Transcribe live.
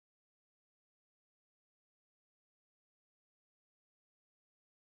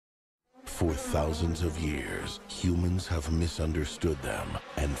For thousands of years, humans have misunderstood them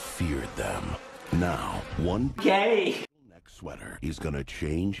and feared them. Now, one Gay! neck sweater is gonna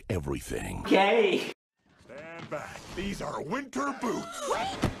change everything. Gay! Stand back. These are winter boots.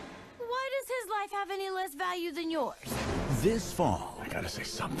 Wait! Why does his life have any less value than yours? This fall. I gotta say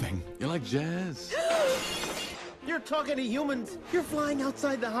something. You like jazz? You're talking to humans. You're flying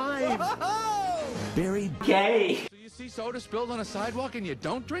outside the hive. Buried Gay! So you see soda spilled on a sidewalk and you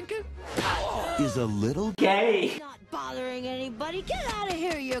don't drink it? Is a little Gay! Not bothering anybody. Get out of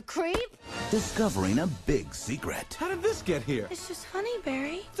here, you creep! Discovering a big secret. How did this get here? It's just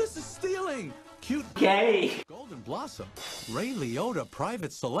honeyberry. This is stealing. Cute Gay! Golden Blossom. Ray Liotta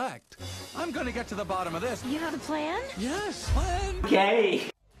Private Select. I'm gonna get to the bottom of this. You have a plan? Yes, plan.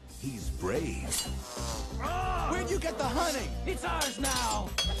 Gay! he's brave. Where'd you get the honey? It's ours now.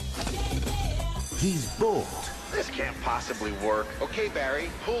 He's bold. This can't possibly work. Okay, Barry,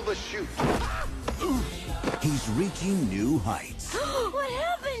 pull the chute. He's reaching new heights. What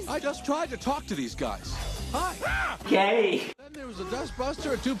happened? I just tried to talk to these guys. Hi. Gay! Then there was a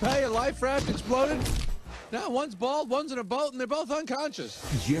dustbuster, a toupee, a life raft exploded. Now one's bald, one's in a boat, and they're both unconscious.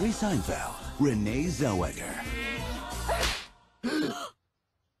 Jerry Seinfeld, Renee Zellweger.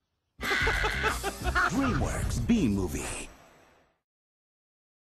 DreamWorks B-Movie.